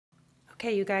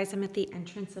Okay, you guys, I'm at the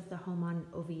entrance of the home on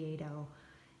Oviedo,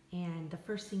 and the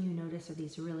first thing you notice are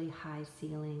these really high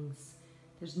ceilings.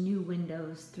 There's new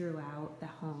windows throughout the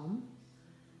home,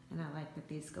 and I like that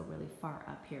these go really far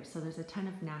up here. So there's a ton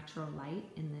of natural light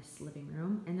in this living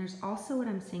room, and there's also what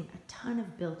I'm seeing, a ton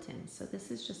of built-ins. So this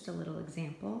is just a little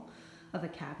example of a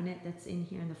cabinet that's in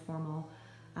here in the formal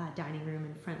dining room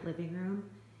and front living room.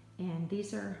 And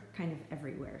these are kind of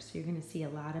everywhere. So you're gonna see a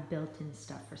lot of built-in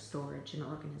stuff for storage and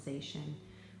organization.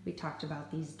 We talked about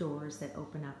these doors that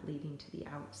open up leading to the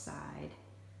outside.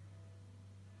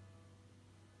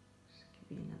 Just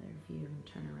give you another view and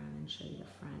turn around and show you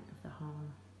the front of the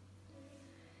home.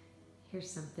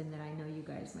 Here's something that I know you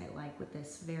guys might like with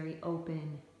this very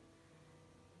open,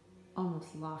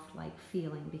 almost loft-like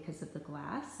feeling because of the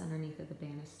glass underneath of the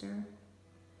banister.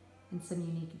 And some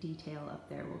unique detail up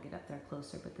there. We'll get up there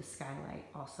closer, but the skylight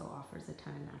also offers a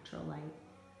ton of natural light.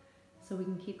 So we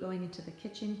can keep going into the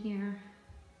kitchen here.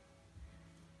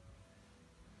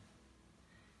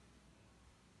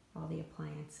 All the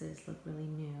appliances look really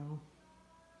new.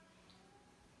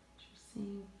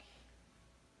 Sink.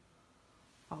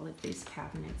 All of these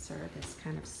cabinets are this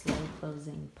kind of slow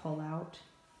closing pull out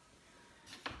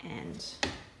and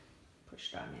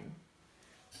pushed on in.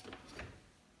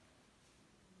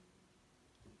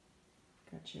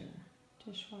 Got your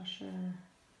dishwasher,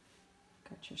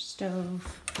 got your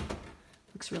stove,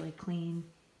 looks really clean.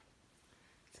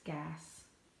 It's gas.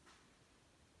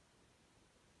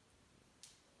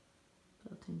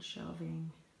 Built-in shelving.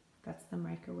 That's the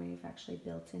microwave actually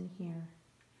built in here.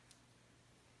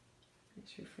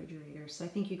 Nice refrigerator. So I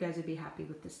think you guys would be happy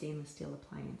with the stainless steel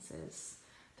appliances.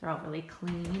 They're all really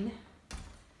clean.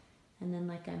 And then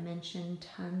like I mentioned,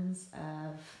 tons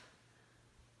of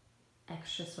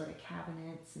extra sort of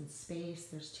cabinets and space.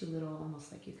 There's two little,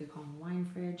 almost like you could call them wine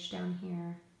fridge down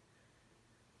here.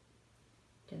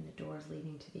 Then the doors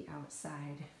leading to the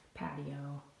outside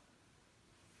patio.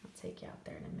 I'll take you out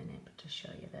there in a minute, but to show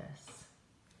you this.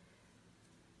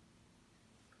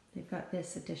 They've got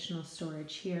this additional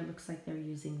storage here. Looks like they're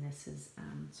using this as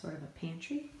sort of a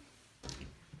pantry.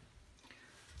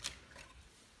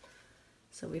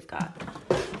 So we've got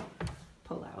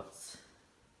pull-outs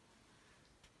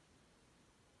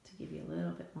to give you a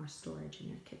little bit more storage in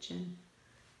your kitchen.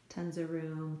 Tons of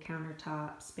room,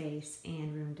 countertop space,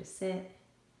 and room to sit.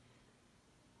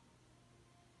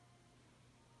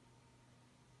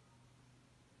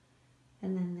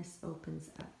 And then this opens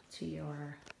up to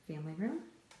your family room.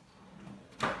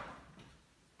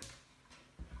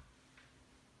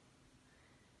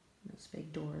 Those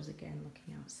big doors again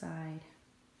looking outside.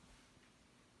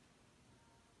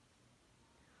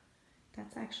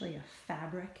 That's actually a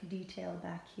fabric detail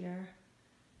back here.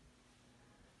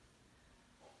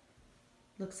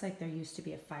 Looks like there used to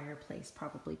be a fireplace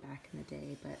probably back in the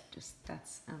day, but just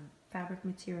that's fabric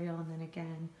material. And then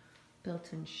again,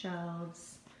 built-in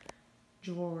shelves,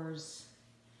 drawers,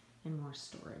 and more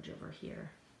storage over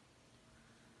here.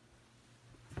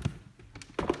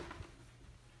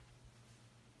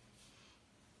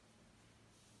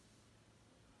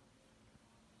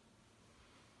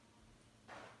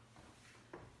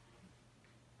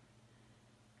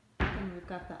 And we've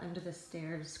got the under the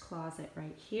stairs closet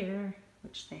right here,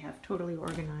 which they have totally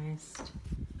organized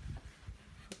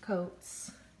for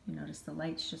coats. You notice the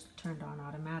lights just turned on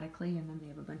automatically, and then they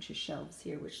have a bunch of shelves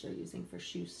here which they're using for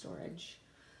shoe storage.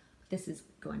 This is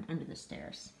going under the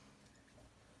stairs.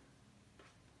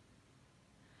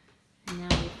 And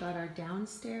now we've got our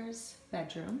downstairs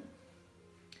bedroom,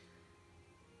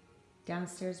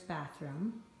 downstairs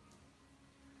bathroom,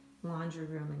 laundry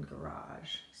room, and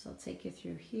garage. So I'll take you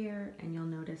through here, and you'll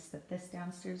notice that this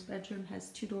downstairs bedroom has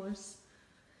two doors.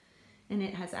 And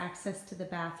it has access to the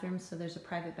bathroom, so there's a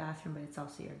private bathroom, but it's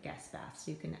also your guest bath,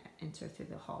 so you can enter through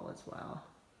the hall as well.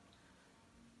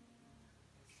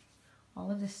 All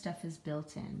of this stuff is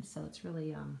built in, so it's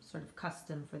really sort of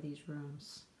custom for these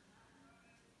rooms.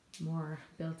 More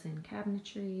built-in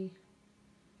cabinetry.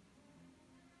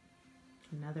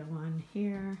 Another one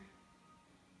here.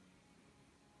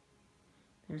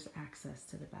 There's access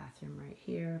to the bathroom right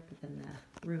here, but then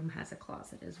the room has a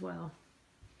closet as well.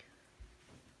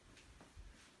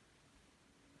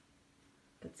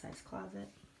 Good sized closet.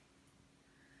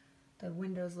 The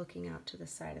windows looking out to the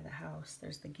side of the house.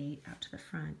 There's the gate out to the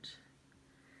front.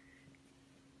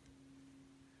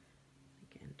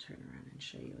 Again, turn around and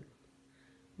show you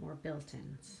more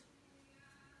built-ins.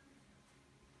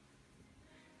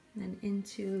 And then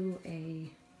into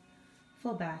a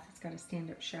full bath. It's got a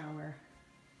stand-up shower.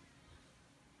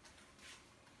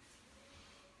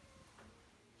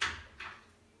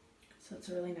 So it's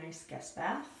a really nice guest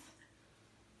bath.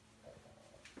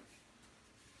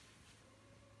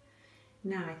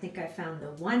 Now I think I found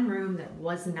the one room that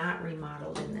was not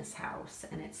remodeled in this house,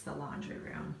 and it's the laundry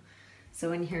room.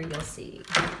 So in here you'll see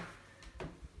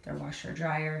their washer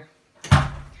dryer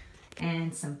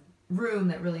and some room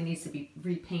that really needs to be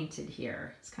repainted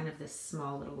here. It's kind of this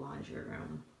small little laundry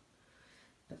room.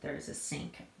 But there's a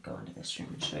sink. Go into this room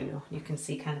and show you. You can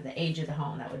see kind of the age of the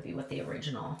home. That would be what the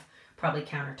original, probably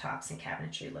countertops and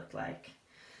cabinetry looked like.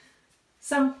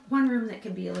 So one room that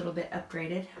could be a little bit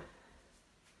upgraded.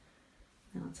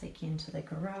 Now I'll take you into the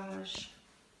garage.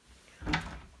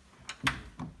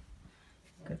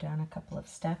 Go down a couple of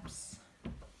steps.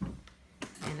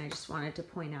 And I just wanted to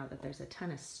point out that there's a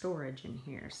ton of storage in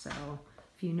here. So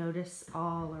if you notice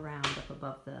all around up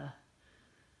above the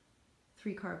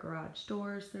 3-car garage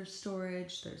doors, there's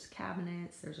storage, there's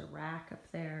cabinets, there's a rack up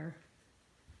there.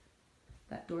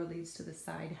 That door leads to the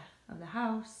side of the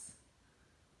house.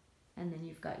 And then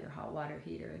you've got your hot water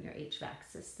heater and your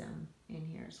HVAC system in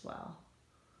here as well.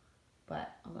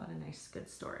 But a lot of nice, good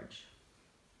storage.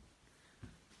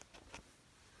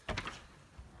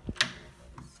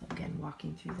 So again,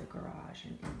 walking through the garage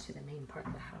and into the main part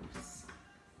of the house.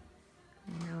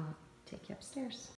 And now I'll take you upstairs.